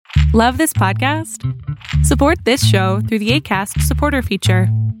Love this podcast? Support this show through the Acast supporter feature.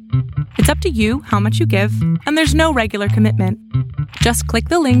 It's up to you how much you give, and there's no regular commitment. Just click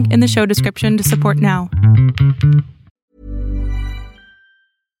the link in the show description to support now.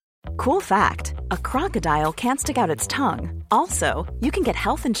 Cool fact, a crocodile can't stick out its tongue. Also, you can get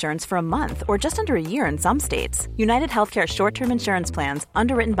health insurance for a month or just under a year in some states. United Healthcare short-term insurance plans,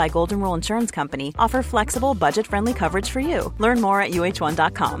 underwritten by Golden Rule Insurance Company, offer flexible, budget-friendly coverage for you. Learn more at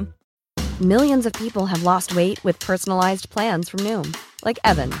uh1.com. Millions of people have lost weight with personalized plans from Noom. Like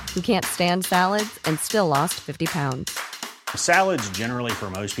Evan, who can't stand salads and still lost 50 pounds. Salads generally for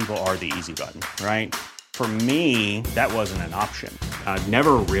most people are the easy button, right? For me, that wasn't an option. I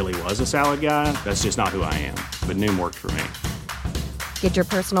never really was a salad guy. That's just not who I am. But Noom worked for me. Get your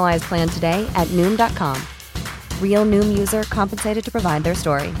personalized plan today at Noom.com. Real Noom user compensated to provide their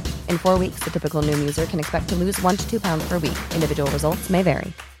story. In 4 weeks, the typical Noom user can expect to lose 1 to 2 pounds per week. Individual results may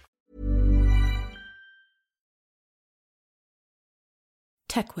vary.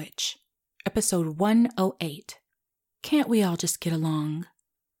 Tech Witch, Episode 108. Can't We All Just Get Along?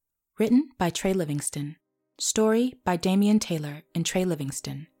 Written by Trey Livingston. Story by Damian Taylor and Trey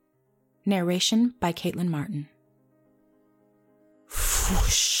Livingston. Narration by Caitlin Martin.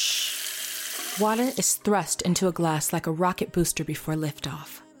 Whoosh. Water is thrust into a glass like a rocket booster before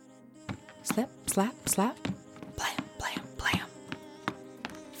liftoff. Slip, slap, slap. Blam, blam, blam.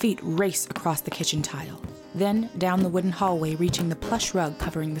 Feet race across the kitchen tile. Then down the wooden hallway, reaching the plush rug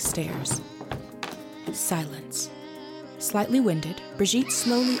covering the stairs. Silence. Slightly winded, Brigitte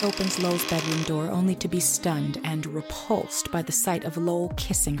slowly opens Lowell's bedroom door only to be stunned and repulsed by the sight of Lowell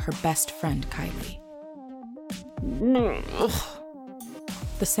kissing her best friend, Kylie.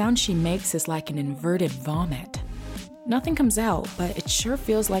 The sound she makes is like an inverted vomit. Nothing comes out, but it sure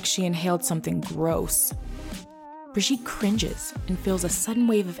feels like she inhaled something gross. Brigitte cringes and feels a sudden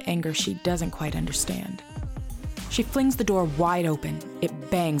wave of anger she doesn't quite understand. She flings the door wide open.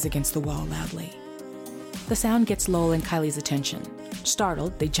 It bangs against the wall loudly. The sound gets Lowell and Kylie's attention.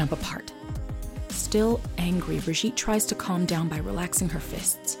 Startled, they jump apart. Still angry, Brigitte tries to calm down by relaxing her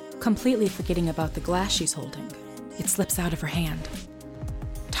fists, completely forgetting about the glass she's holding. It slips out of her hand.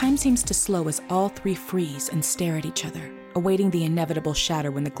 Time seems to slow as all three freeze and stare at each other, awaiting the inevitable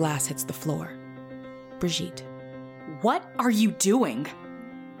shatter when the glass hits the floor. Brigitte. What are you doing?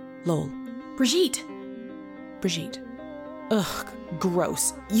 Lowell. Brigitte. Brigitte. Ugh,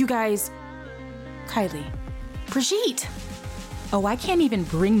 gross. You guys... Kylie. Brigitte! Oh, I can't even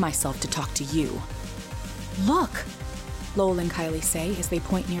bring myself to talk to you. Look! Lowell and Kylie say as they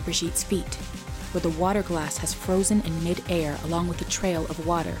point near Brigitte's feet, where the water glass has frozen in mid-air along with a trail of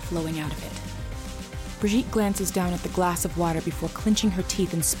water flowing out of it. Brigitte glances down at the glass of water before clenching her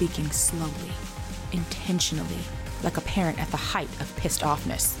teeth and speaking slowly, intentionally, like a parent at the height of pissed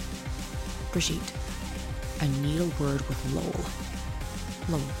offness. Brigitte. I need a word with Lowell.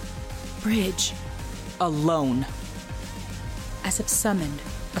 Lowell. Bridge. Alone. As if summoned,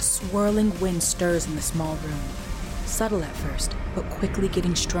 a swirling wind stirs in the small room. Subtle at first, but quickly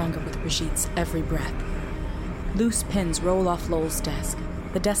getting stronger with Brigitte's every breath. Loose pins roll off Lowell's desk.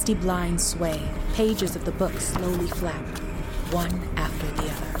 The dusty blinds sway. Pages of the book slowly flap, one after the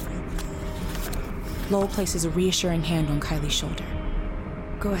other. Lowell places a reassuring hand on Kylie's shoulder.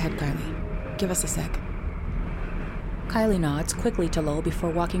 Go ahead, Kylie. Give us a sec. Kylie nods quickly to Lowell before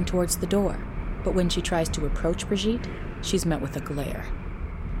walking towards the door, but when she tries to approach Brigitte, she's met with a glare.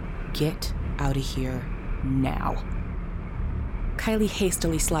 Get out of here now. Kylie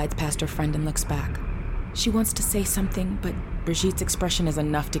hastily slides past her friend and looks back. She wants to say something, but Brigitte's expression is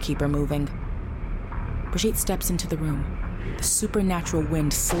enough to keep her moving. Brigitte steps into the room. The supernatural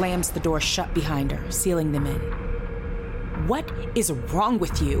wind slams the door shut behind her, sealing them in. What is wrong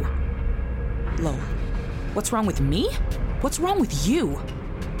with you? Lowell. What's wrong with me? What's wrong with you?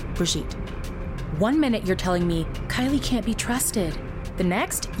 Brigitte. 1 minute you're telling me Kylie can't be trusted. The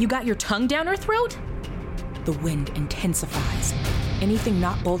next, you got your tongue down her throat? The wind intensifies. Anything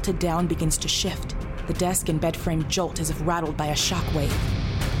not bolted down begins to shift. The desk and bed frame jolt as if rattled by a shockwave.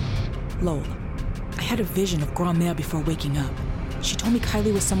 Lowell. I had a vision of Grand-Mère before waking up. She told me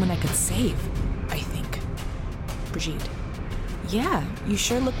Kylie was someone I could save, I think. Brigitte. Yeah, you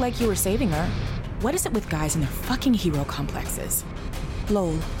sure look like you were saving her. What is it with guys and their fucking hero complexes?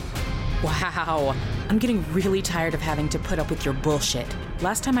 Lowell. Wow, I'm getting really tired of having to put up with your bullshit.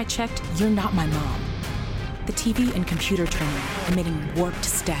 Last time I checked, you're not my mom. The TV and computer turn on, emitting warped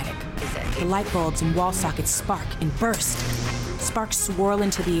static. The light bulbs and wall sockets spark and burst. Sparks swirl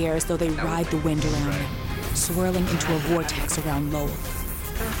into the air as though they ride the wind around them, swirling into a vortex around Lowell.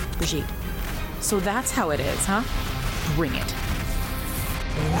 Brigitte. So that's how it is, huh? Bring it.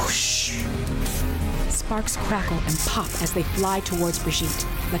 Whoosh. sparks crackle and pop as they fly towards Brigitte,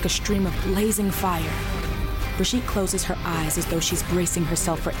 like a stream of blazing fire. Brigitte closes her eyes as though she's bracing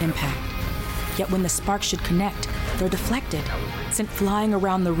herself for impact. Yet when the sparks should connect, they're deflected, sent flying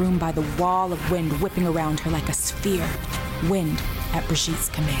around the room by the wall of wind whipping around her like a sphere. Wind at Brigitte's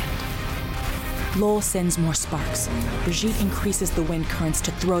command. Lowell sends more sparks. Brigitte increases the wind currents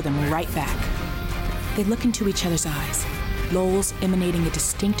to throw them right back. They look into each other's eyes, Lowell's emanating a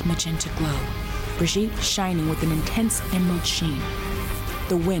distinct magenta glow, Brigitte shining with an intense emerald sheen.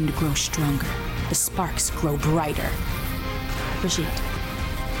 The wind grows stronger. The sparks grow brighter. Brigitte,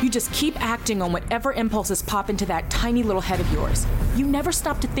 you just keep acting on whatever impulses pop into that tiny little head of yours. You never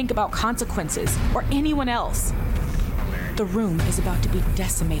stop to think about consequences or anyone else. The room is about to be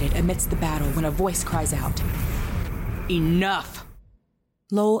decimated amidst the battle when a voice cries out, "Enough!"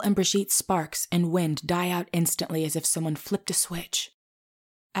 Lowell and Brigitte's sparks and wind die out instantly as if someone flipped a switch.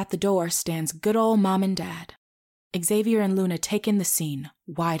 At the door stands good old Mom and Dad. Xavier and Luna take in the scene,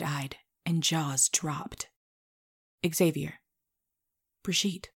 wide-eyed and jaws dropped. Xavier.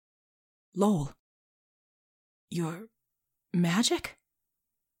 Brigitte. Lowell. Your magic?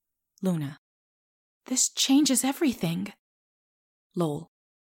 Luna. This changes everything. Lowell.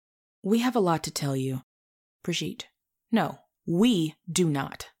 We have a lot to tell you. Brigitte. No, we do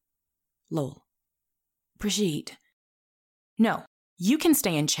not. Lowell. Brigitte. No, you can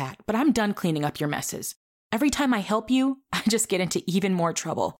stay and chat, but I'm done cleaning up your messes. Every time I help you, I just get into even more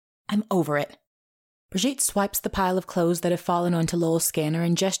trouble. I'm over it. Brigitte swipes the pile of clothes that have fallen onto Lowell's scanner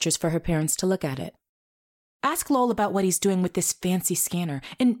and gestures for her parents to look at it. Ask Lowell about what he's doing with this fancy scanner,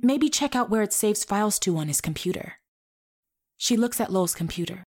 and maybe check out where it saves files to on his computer. She looks at Lowell's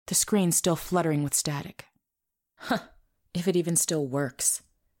computer, the screen still fluttering with static. Huh, if it even still works.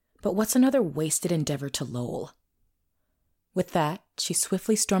 But what's another wasted endeavor to Lowell? With that, she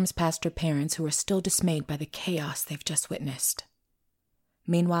swiftly storms past her parents, who are still dismayed by the chaos they've just witnessed.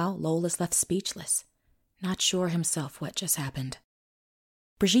 Meanwhile, Lowell is left speechless, not sure himself what just happened.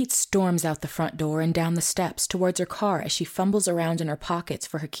 Brigitte storms out the front door and down the steps towards her car as she fumbles around in her pockets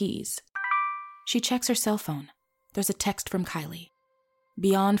for her keys. She checks her cell phone. There's a text from Kylie.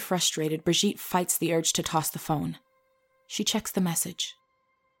 Beyond frustrated, Brigitte fights the urge to toss the phone. She checks the message.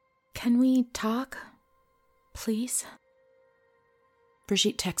 Can we talk? Please?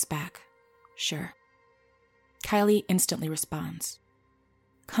 Brigitte texts back. Sure. Kylie instantly responds.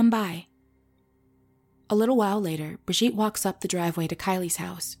 Come by. A little while later, Brigitte walks up the driveway to Kylie's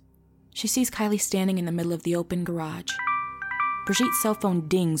house. She sees Kylie standing in the middle of the open garage. Brigitte's cell phone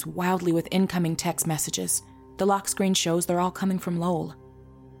dings wildly with incoming text messages. The lock screen shows they're all coming from Lowell.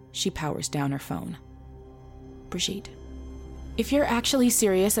 She powers down her phone. Brigitte, if you're actually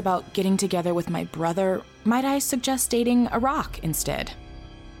serious about getting together with my brother, might I suggest dating a rock instead?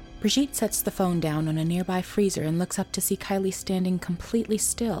 Brigitte sets the phone down on a nearby freezer and looks up to see Kylie standing completely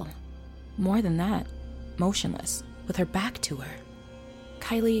still. More than that, motionless, with her back to her.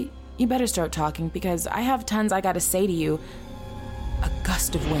 Kylie, you better start talking because I have tons I gotta say to you. A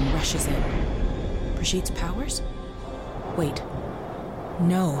gust of wind rushes in. Brigitte's powers? Wait.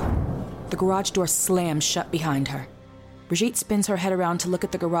 No. The garage door slams shut behind her. Brigitte spins her head around to look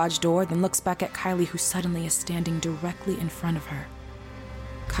at the garage door, then looks back at Kylie, who suddenly is standing directly in front of her.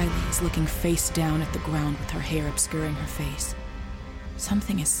 Kylie is looking face down at the ground with her hair obscuring her face.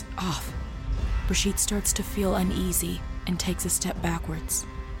 Something is off. Brigitte starts to feel uneasy and takes a step backwards.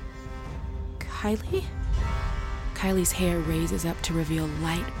 Kylie? Kylie's hair raises up to reveal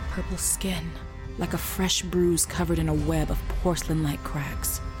light purple skin, like a fresh bruise covered in a web of porcelain-like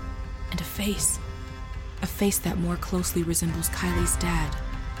cracks. And a face that more closely resembles Kylie's dad,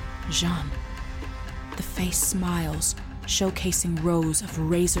 Jean. The face smiles, showcasing rows of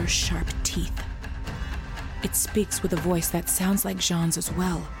razor-sharp teeth. It speaks with a voice that sounds like Jean's as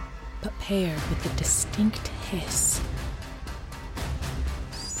well, but paired with a distinct hiss.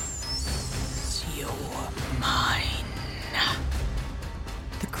 You're mine.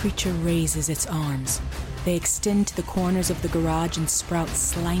 The creature raises its arms. They extend to the corners of the garage and sprout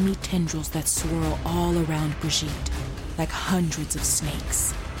slimy tendrils that swirl all around Brigitte, like hundreds of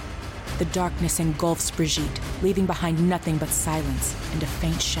snakes. The darkness engulfs Brigitte, leaving behind nothing but silence and a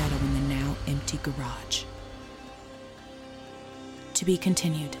faint shadow in the now empty garage. To be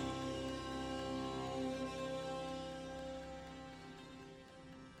continued.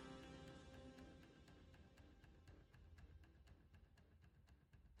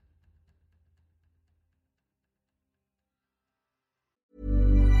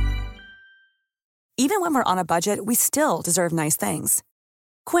 Even when we're on a budget, we still deserve nice things.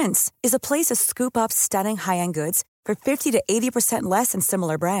 Quince is a place to scoop up stunning high-end goods for 50 to 80% less than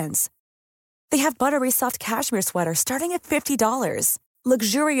similar brands. They have buttery soft cashmere sweaters starting at $50,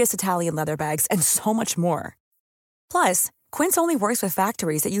 luxurious Italian leather bags, and so much more. Plus, Quince only works with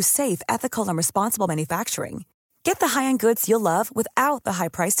factories that use safe, ethical, and responsible manufacturing. Get the high-end goods you'll love without the high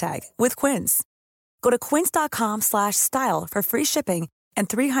price tag with Quince. Go to quince.com/style for free shipping and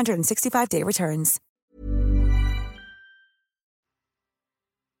 365-day returns.